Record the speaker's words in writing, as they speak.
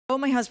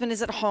My husband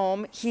is at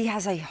home. He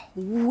has a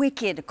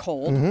wicked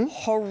cold,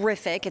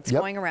 horrific. It's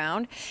going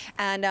around,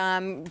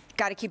 and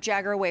got to keep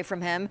Jagger away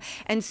from him.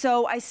 And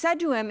so I said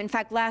to him, in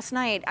fact, last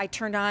night I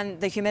turned on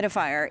the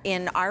humidifier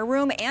in our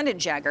room and in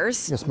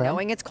Jagger's,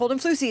 knowing it's cold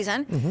and flu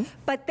season.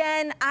 But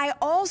then I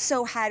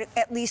also had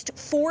at least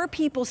 4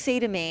 people say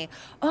to me,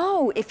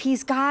 "Oh, if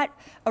he's got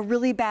a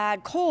really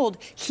bad cold,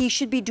 he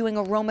should be doing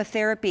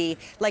aromatherapy,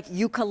 like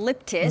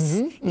eucalyptus,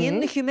 in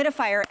the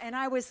humidifier." And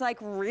I was like,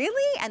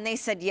 "Really?" And they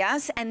said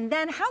yes. And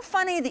then how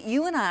funny that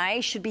you and I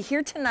should be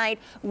here tonight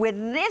with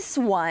this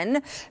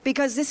one,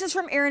 because this is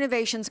from Air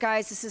Innovations,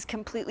 guys. This is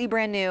completely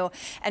brand new.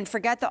 And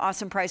forget the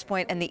awesome price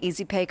point and the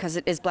easy pay, because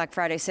it is Black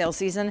Friday sale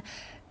season.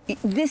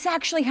 This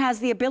actually has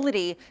the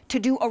ability to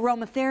do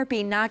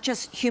aromatherapy, not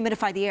just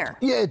humidify the air.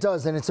 Yeah, it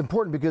does, and it's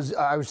important because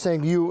I was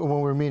saying to you when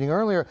we were meeting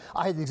earlier,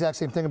 I had the exact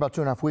same thing about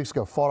 2.5 weeks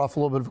ago, fought off a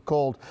little bit of a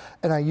cold,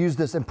 and I used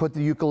this and put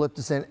the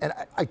eucalyptus in, and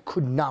I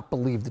could not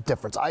believe the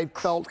difference. I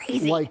felt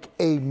like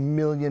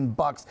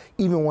 $1,000,000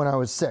 even when I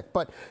was sick.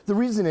 But the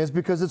reason is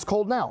because it's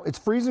cold now. It's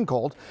freezing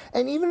cold,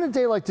 and even a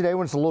day like today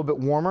when it's a little bit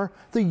warmer,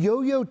 the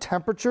yo-yo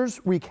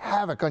temperatures wreak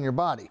havoc on your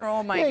body.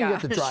 Oh my gosh. You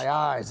get the dry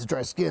eyes, the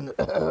dry skin,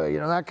 you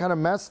know, that kind of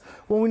mess.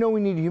 Well, we know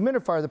we need a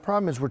humidifier. The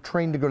problem is we're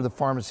trained to go to the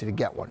pharmacy to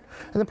get one.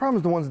 And the problem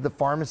is the ones at the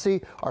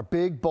pharmacy are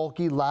big,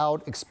 bulky,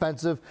 loud,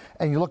 expensive,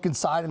 and you look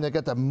inside and they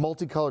got that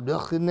multicolored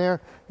in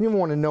there. You don't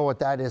want to know what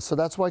that is. So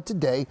that's why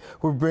today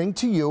we're bringing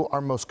to you our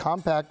most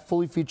compact,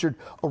 fully featured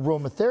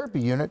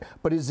aromatherapy unit,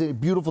 but it's a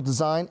beautiful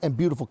design and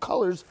beautiful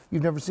colors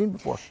you've never seen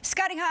before.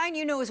 Scotty Hine,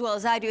 you know as well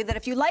as I do that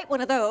if you light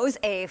one of those,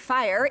 a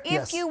fire,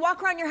 if you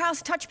walk around your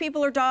house, touch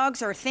people or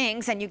dogs or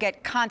things, and you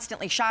get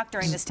constantly shocked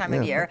during this time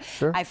of year,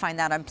 I find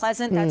that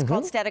unpleasant. That's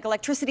called static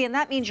electricity, and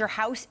that means your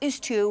house is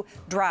too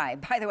dry.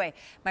 By the way,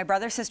 my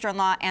brother,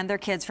 sister-in-law, and their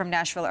kids from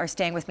Nashville are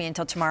staying with me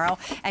until tomorrow.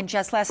 And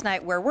just last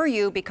night, where were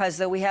you? Because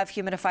though we have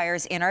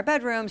humidifiers in our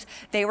bedrooms,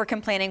 they were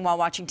complaining while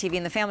watching TV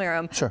in the family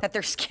room that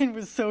their skin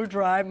was so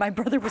dry. My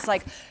brother was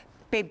like,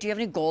 "Babe, do you have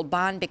any Gold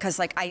Bond? Because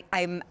like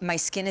my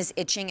skin is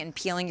itching and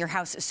peeling. Your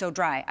house is so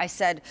dry." I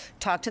said,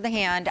 "Talk to the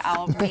hand.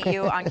 I'll meet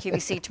you on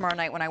QVC tomorrow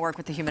night when I work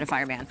with the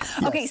humidifier man."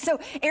 Okay, so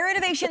Air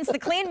Innovations, the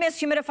Clean Mist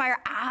Humidifier,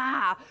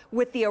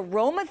 with the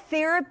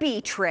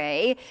aromatherapy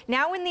tray.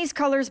 Now in these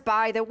colors,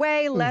 by the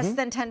way, less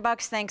than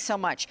 $10. Thanks so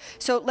much.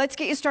 So let's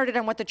get you started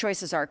on what the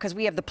choices are, because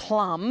we have the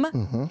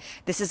plum.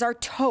 This is our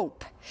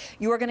taupe.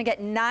 You are going to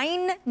get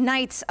 9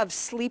 nights of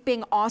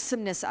sleeping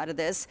awesomeness out of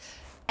this.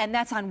 And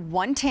that's on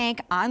one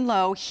tank on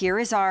low. Here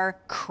is our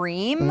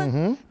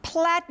cream,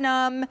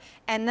 platinum,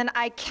 and then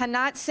I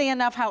cannot say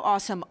enough how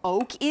awesome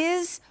oak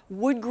is.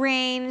 Wood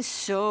grain,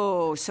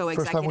 so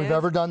executive. First time we've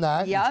ever done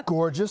that. It's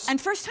gorgeous. And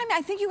first time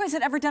I think you guys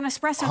had ever done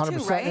espresso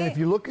 100%, too, right? And if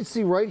you look and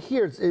see right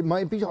here, it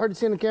might be hard to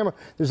see on the camera,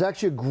 there's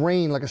actually a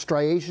grain, like a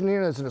striation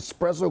here. There's an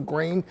espresso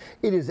grain.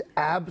 It is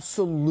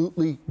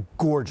absolutely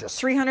gorgeous.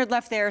 300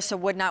 left there, so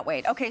would not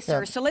wait. Okay,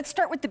 sir, so let's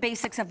start with the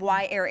basics of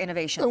why Air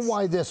Innovations. And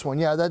why this one?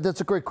 Yeah,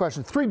 that's a great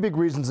question. 3 big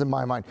reasons in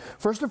my mind.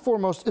 First and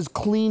foremost is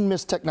clean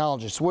mist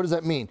technology. So what does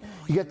that mean?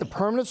 You get the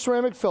permanent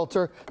ceramic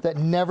filter that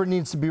never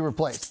needs to be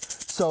replaced.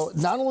 So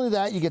not only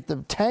that, you get the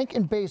tank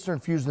and base are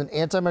infused with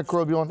an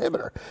antimicrobial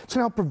inhibitor. It's going to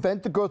help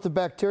prevent the growth of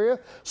bacteria.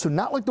 So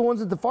not like the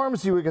ones at the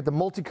pharmacy where you get the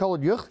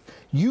multicolored yuck,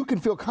 you can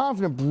feel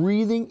confident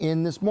breathing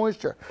in this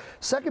moisture.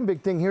 Second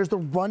big thing here is the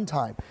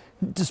runtime.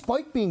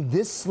 Despite being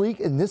this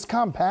sleek and this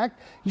compact,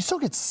 you still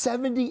get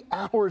 70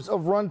 hours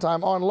of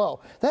runtime on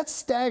low. That's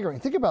staggering.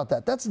 Think about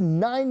that. That's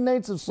 9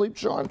 nights of sleep,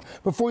 Sean,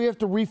 before you have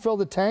to refill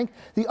the tank.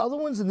 The other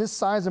ones in this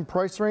size and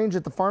price range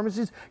at the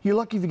pharmacies, you're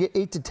lucky if you get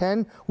 8 to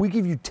 10. We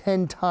give you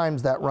 10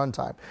 times that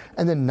runtime.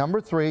 And then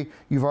number 3,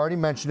 you've already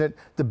mentioned it,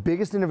 the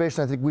biggest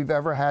innovation I think we've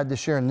ever had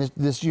this year, and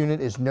this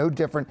unit is no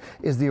different,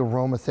 is the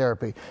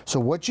aromatherapy. So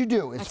what you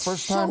do, it's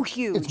first time,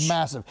 it's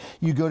massive.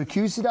 You go to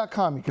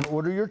QVC.com, you can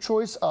order your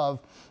choice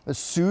of a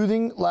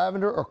soothing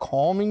lavender or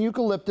calming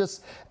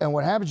eucalyptus, and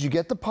what happens, you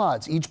get the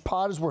pods. Each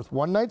pod is worth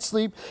 1 night's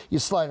sleep. You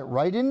slide it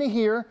right into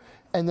here,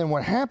 and then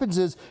what happens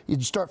is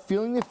you start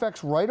feeling the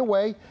effects right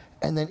away,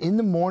 and then in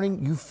the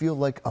morning, you feel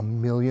like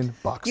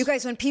 $1,000,000. You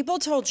guys, when people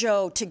told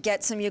Joe to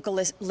get some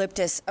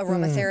eucalyptus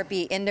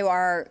aromatherapy into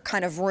our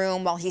kind of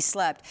room while he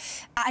slept,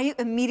 I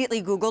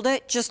immediately Googled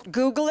it. Just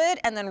Google it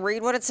and then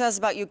read what it says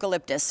about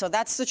eucalyptus. So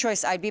that's the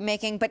choice I'd be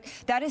making. But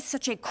that is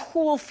such a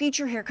cool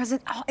feature here because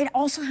it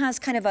also has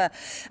kind of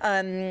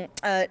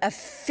a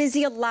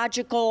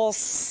physiological,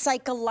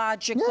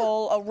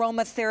 psychological,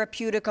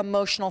 aromatherapeutic,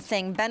 emotional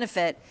thing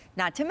benefit.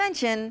 Not to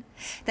mention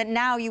that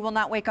now you will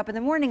not wake up in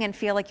the morning and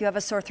feel like you have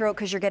a sore throat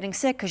because you're getting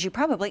sick, because you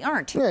probably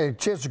aren't. Yeah,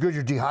 chances are good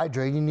you're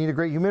dehydrated. You need a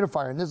great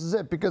humidifier, and this is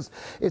it because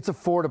it's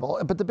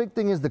affordable. But the big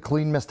thing is the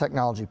clean mist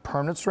technology.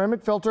 Permanent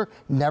ceramic filter,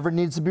 never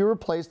needs to be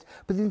replaced,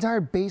 but the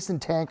entire base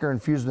and tank are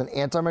infused with an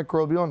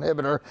antimicrobial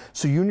inhibitor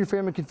so you and your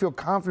family can feel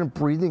confident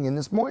breathing in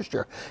this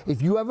moisture.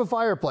 If you have a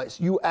fireplace,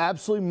 you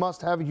absolutely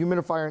must have a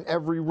humidifier in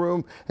every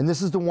room, and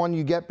this is the one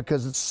you get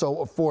because it's so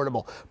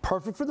affordable.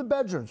 Perfect for the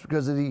bedrooms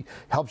because it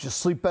helps you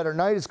sleep better at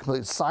night. It's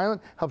completely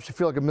silent, helps you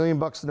feel like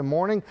 $1,000,000 in the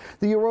morning.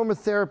 The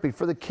aromatherapy aromatherapy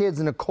for the kids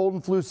in a cold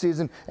and flu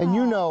season. And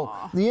you know,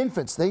 the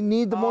infants, they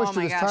need the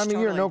moisture this time of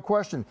year, no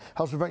question.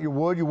 Helps prevent your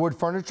wood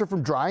furniture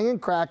from drying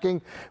and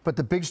cracking. But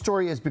the big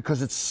story is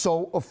because it's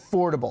so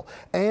affordable.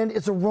 And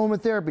it's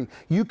aromatherapy.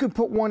 You could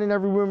put one in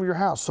every room of your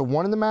house. So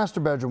one in the master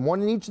bedroom,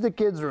 one in each of the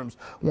kids' rooms,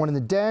 one in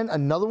the den,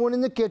 another one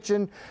in the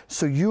kitchen,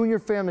 so you and your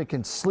family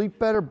can sleep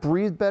better,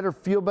 breathe better,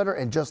 feel better,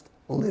 and just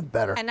live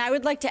better. And I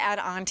would like to add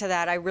on to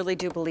that. I really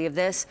do believe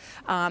this.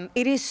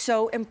 It is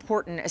so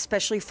important,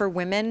 especially for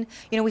women.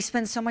 You know, we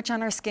spend so much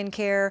on our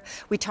skincare.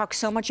 We talk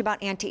so much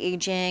about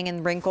anti-aging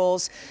and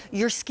wrinkles.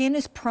 Your skin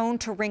is prone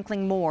to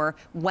wrinkling more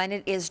when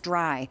it is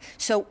dry.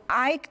 So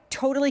I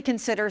totally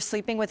consider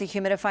sleeping with a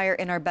humidifier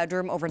in our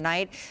bedroom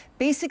overnight,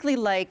 basically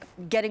like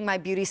getting my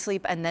beauty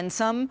sleep and then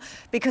some,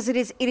 because it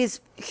is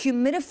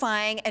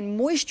humidifying and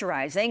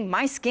moisturizing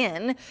my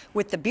skin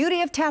with the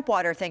beauty of tap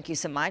water. Thank you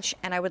so much.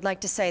 And I would like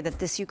to say that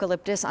this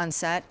eucalyptus on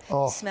set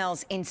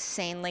smells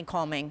insanely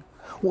calming.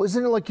 Well,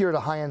 isn't it like you're at a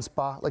high-end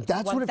spa? Like,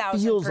 that's 1000%. what it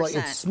feels like.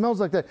 It smells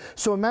like that.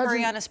 So imagine...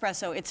 Hurry on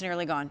espresso, it's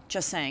nearly gone.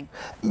 Just saying.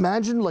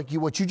 Imagine like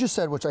what you just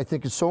said, which I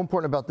think is so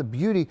important about the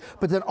beauty,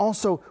 but then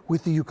also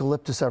with the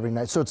eucalyptus every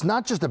night. So it's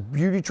not just a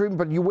beauty treatment,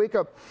 but you wake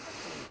up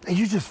and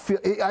you just feel,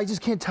 I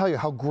just can't tell you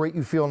how great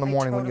you feel in the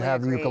morning when you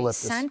have the eucalyptus.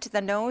 Scent, the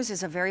nose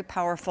is a very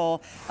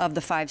powerful of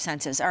the 5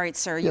 senses. All right,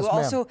 sir, yes, you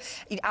also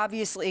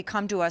obviously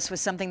come to us with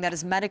something that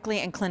is medically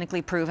and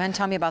clinically proven.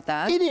 Tell me about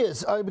that. It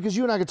is, because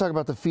you and I could talk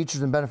about the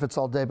features and benefits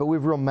all day, but we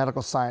have real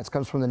medical science. It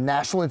comes from the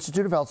National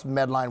Institute of Health's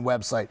Medline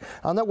website.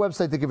 On that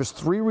website, they give us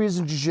 3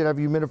 reasons you should have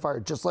a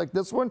humidifier just like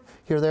this one.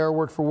 Here they are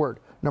word for word.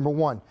 Number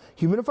 1,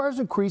 humidifiers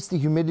increase the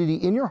humidity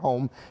in your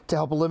home to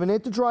help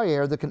eliminate the dry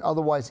air that can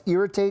otherwise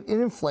irritate and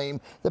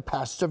inflame the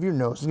passage of your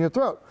nose and your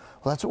throat.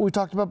 Well, that's what we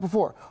talked about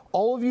before.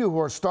 All of you who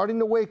are starting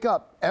to wake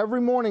up every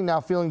morning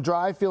now feeling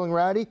dry, feeling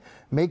ratty,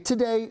 make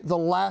today the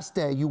last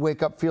day you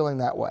wake up feeling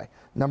that way.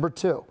 Number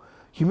 2,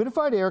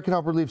 humidified air can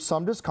help relieve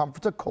some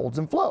discomforts of colds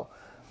and flu.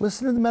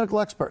 Listen to the medical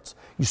experts.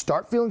 You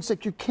start feeling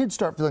sick, your kids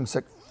start feeling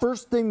sick.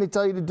 First thing they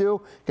tell you to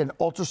do, get an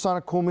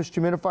ultrasonic cool mist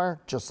humidifier,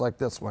 just like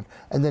this one.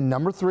 And then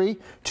number 3,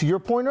 to your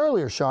point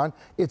earlier, Sean,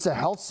 it's a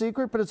health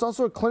secret, but it's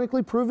also a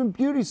clinically proven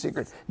beauty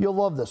secret. You'll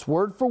love this,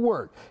 word for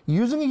word.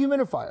 Using a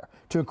humidifier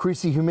to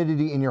increase the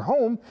humidity in your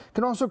home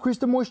can also increase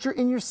the moisture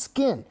in your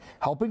skin,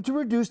 helping to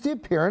reduce the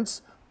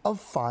appearance of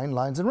fine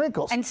lines and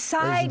wrinkles. And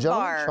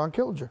sidebar, Sean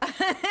Killinger.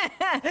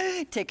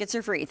 Tickets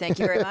are free. Thank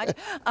you very much.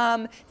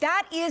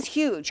 That is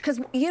huge because,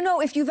 you know,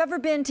 if you've ever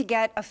been to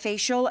get a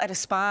facial at a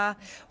spa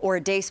or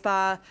a day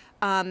spa,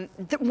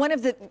 one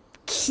of the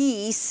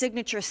key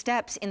signature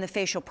steps in the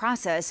facial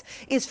process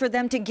is for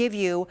them to give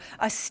you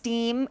a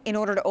steam in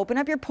order to open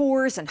up your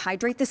pores and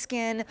hydrate the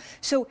skin.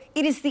 So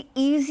it is the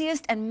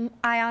easiest, and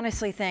I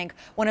honestly think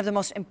one of the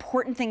most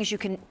important things you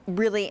can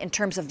really, in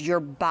terms of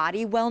your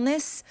body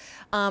wellness,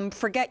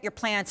 forget your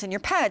plants and your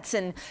pets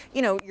and,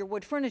 you know, your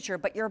wood furniture,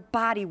 but your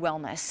body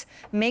wellness.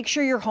 Make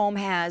sure your home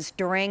has,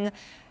 during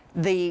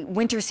the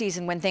winter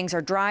season when things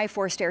are dry,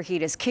 forced air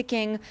heat is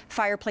kicking,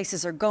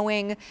 fireplaces are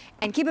going.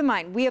 And keep in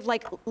mind, we have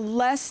like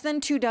less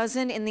than 2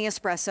 dozen in the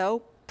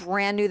espresso,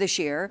 brand new this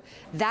year.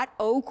 That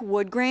oak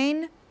wood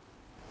grain,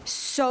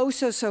 so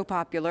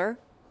popular.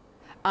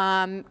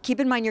 Keep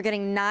in mind, you're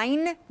getting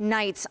 9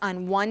 nights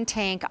on 1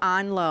 tank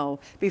on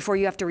low before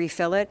you have to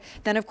refill it.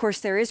 Then, of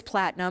course, there is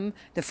platinum.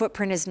 The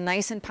footprint is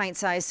nice and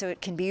pint-sized, so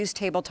it can be used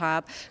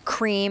tabletop.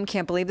 Cream,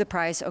 can't believe the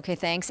price. Okay,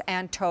 thanks.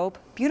 And taupe,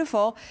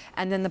 beautiful.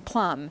 And then the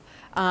plum.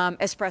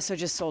 Espresso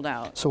just sold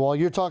out. So while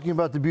you're talking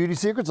about the beauty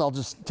secrets, I'll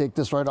just take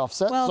this right off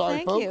set. Well, sorry,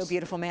 thank folks. you,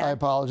 beautiful man. I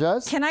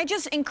apologize. Can I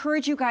just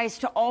encourage you guys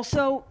to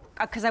also,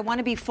 because I want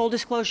to be full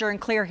disclosure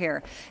and clear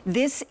here.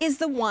 This is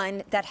the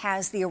one that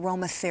has the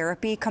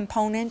aromatherapy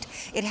component.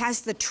 It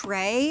has the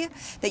tray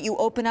that you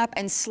open up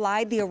and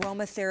slide the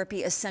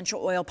aromatherapy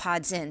essential oil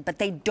pods in, but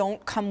they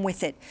don't come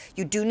with it.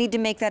 You do need to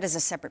make that as a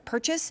separate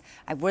purchase.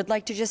 I would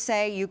like to just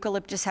say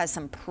eucalyptus has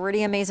some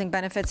pretty amazing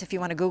benefits if you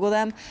want to Google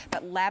them,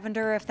 but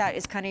lavender, if that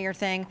is kind of your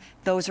thing,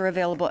 those are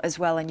available as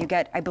well. And you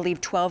get, I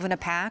believe, 12 in a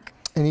pack.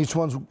 And each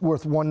one's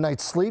worth 1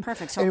 night's sleep.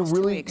 Perfect. So and almost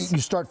 2 really, weeks. you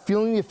start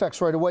feeling the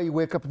effects right away. You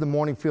wake up in the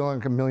morning feeling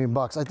like $1 million.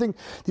 I think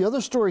the other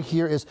story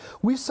here is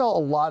we sell a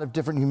lot of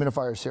different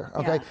humidifiers here.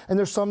 Okay, Yeah. and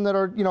there's some that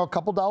are, you know, a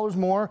couple dollars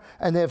more,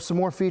 and they have some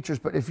more features.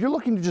 But if you're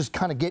looking to just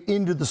kind of get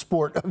into the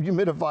sport of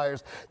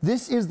humidifiers,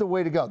 this is the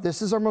way to go.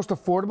 This is our most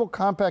affordable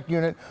compact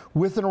unit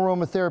with an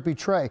aromatherapy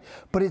tray.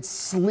 But it's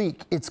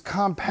sleek. It's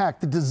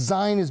compact. The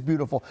design is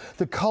beautiful.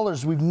 The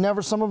colors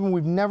some of them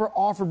we've never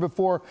offered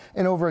before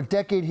in over a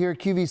decade here at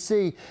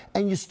QVC,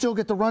 and you still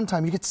get the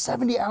runtime. You get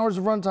 70 hours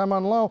of runtime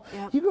on low.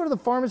 Yep. You go to the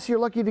pharmacy, you're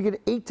lucky to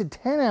get 8 to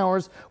 10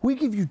 hours. We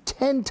give you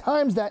 10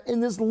 times that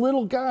in this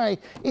little guy.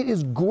 It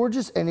is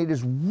gorgeous and it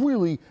is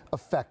really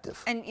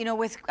effective. And you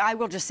know, I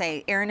will just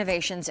say, Air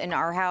Innovations in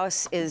our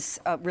house is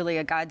really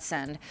a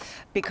godsend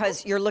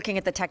because you're looking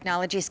at the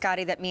technology,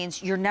 Scotty. That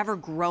means you're never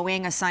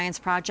growing a science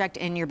project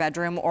in your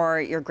bedroom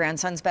or your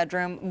grandson's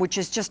bedroom, which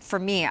is just, for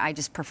me, I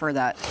just prefer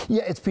that.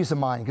 Yeah, it's peace of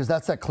mind because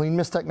that's that clean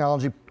mist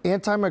technology,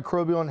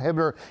 antimicrobial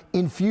inhibitor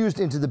infused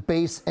infused into the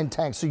base and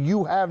tank, so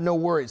you have no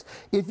worries.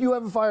 If you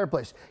have a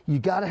fireplace, you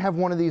got to have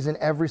one of these in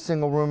every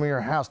single room of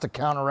your house to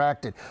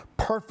counteract it.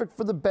 Perfect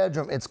for the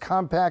bedroom. It's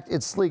compact,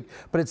 it's sleek,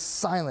 but it's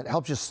silent.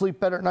 Helps you sleep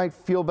better at night,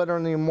 feel better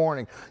in the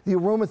morning. The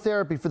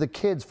aromatherapy for the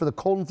kids for the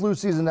cold and flu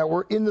season that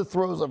we're in the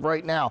throes of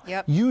right now.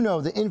 Yep. You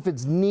know the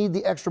infants need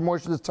the extra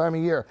moisture this time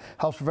of year.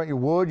 Helps prevent your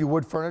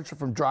wood furniture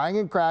from drying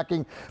and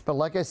cracking. But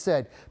like I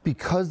said,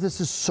 because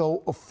this is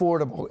so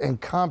affordable and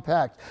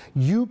compact,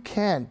 you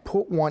can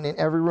put one in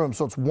every room.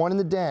 So it's one in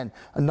the den,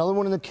 another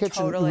one in the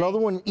kitchen, another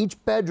one in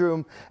each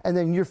bedroom, and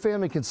then your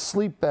family can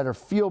sleep better,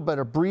 feel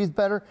better, breathe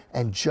better,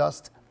 and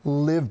just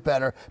live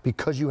better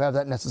because you have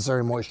that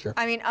necessary moisture.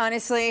 I mean,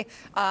 honestly,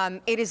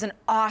 it is an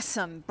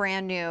awesome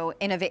brand new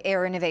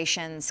Air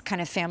Innovations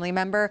kind of family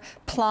member.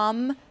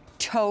 Plum,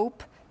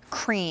 taupe,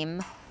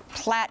 cream,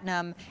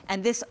 platinum,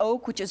 and this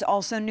oak, which is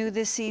also new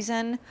this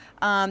season.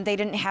 They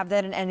didn't have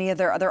that in any of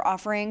their other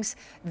offerings.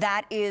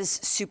 That is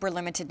super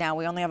limited now.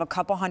 We only have a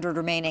couple hundred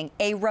remaining.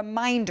 A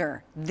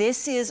reminder,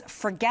 this is,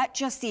 forget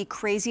just the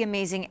crazy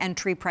amazing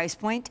entry price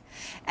point,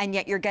 and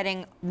yet you're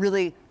getting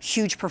really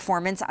huge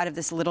performance out of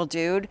this little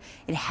dude.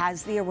 It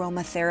has the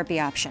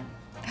aromatherapy option,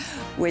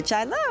 which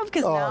I love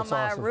because now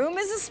my room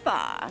is a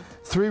spa.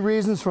 3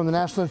 reasons from the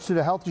National Institute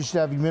of Health you should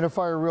have a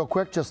humidifier real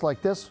quick, just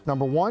like this.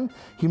 Number 1,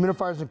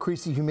 humidifiers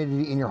increase the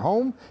humidity in your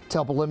home to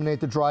help eliminate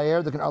the dry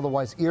air that can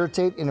otherwise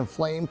irritate and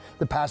inflame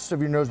the passages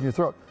of your nose and your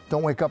throat.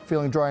 Don't wake up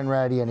feeling dry and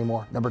ratty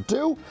anymore. Number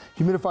 2,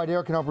 humidified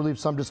air can help relieve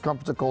some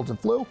discomforts of colds and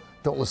flu.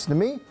 Don't listen to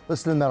me,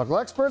 listen to the medical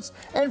experts.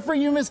 And for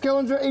you, Miss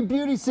Killinger, a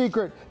beauty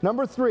secret.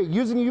 Number 3,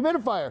 using a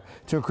humidifier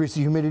to increase the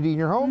humidity in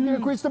your home can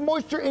increase the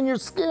moisture in your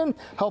skin,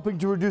 helping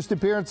to reduce the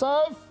appearance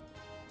of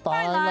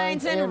fine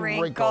lines and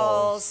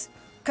wrinkles.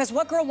 Because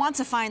what girl wants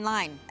a fine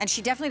line? And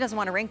she definitely doesn't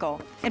want a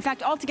wrinkle. In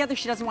fact, altogether,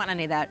 she doesn't want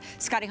any of that.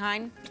 Scotty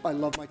Hine? I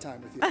love my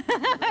time with you.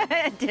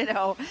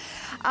 Ditto.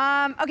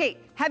 Okay,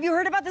 have you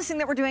heard about this thing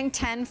that we're doing,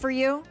 10 for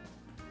you?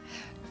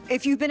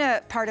 If you've been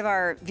a part of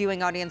our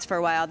viewing audience for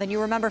a while, then you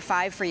remember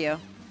 5 for you.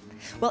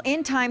 Well,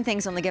 in time,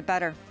 things only get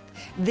better.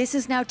 This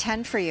is now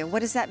 10 for you. What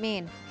does that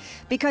mean?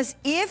 Because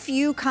if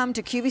you come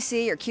to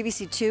QVC or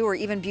QVC2 or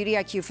even Beauty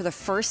IQ for the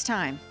first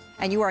time,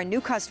 and you are a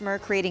new customer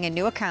creating a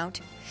new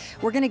account,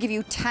 we're gonna give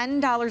you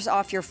 $10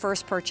 off your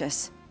first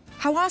purchase.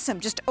 How awesome,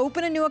 just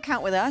open a new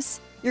account with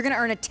us. You're gonna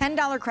earn a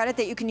 $10 credit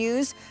that you can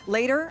use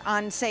later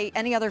on, say,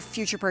 any other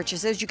future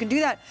purchases. You can do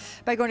that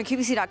by going to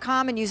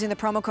QVC.com and using the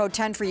promo code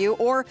 10 for you,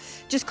 or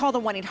just call the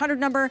 1-800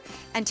 number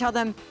and tell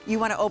them you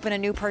wanna open a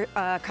new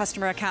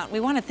customer account. We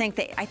wanna thank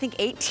I think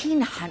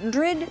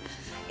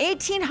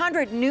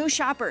 1,800 new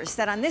shoppers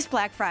that on this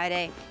Black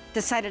Friday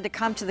decided to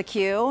come to the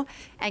queue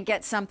and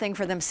get something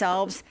for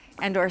themselves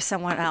and or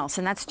someone else.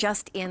 And that's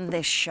just in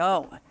this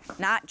show,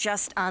 not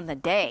just on the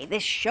day,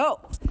 this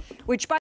show, which by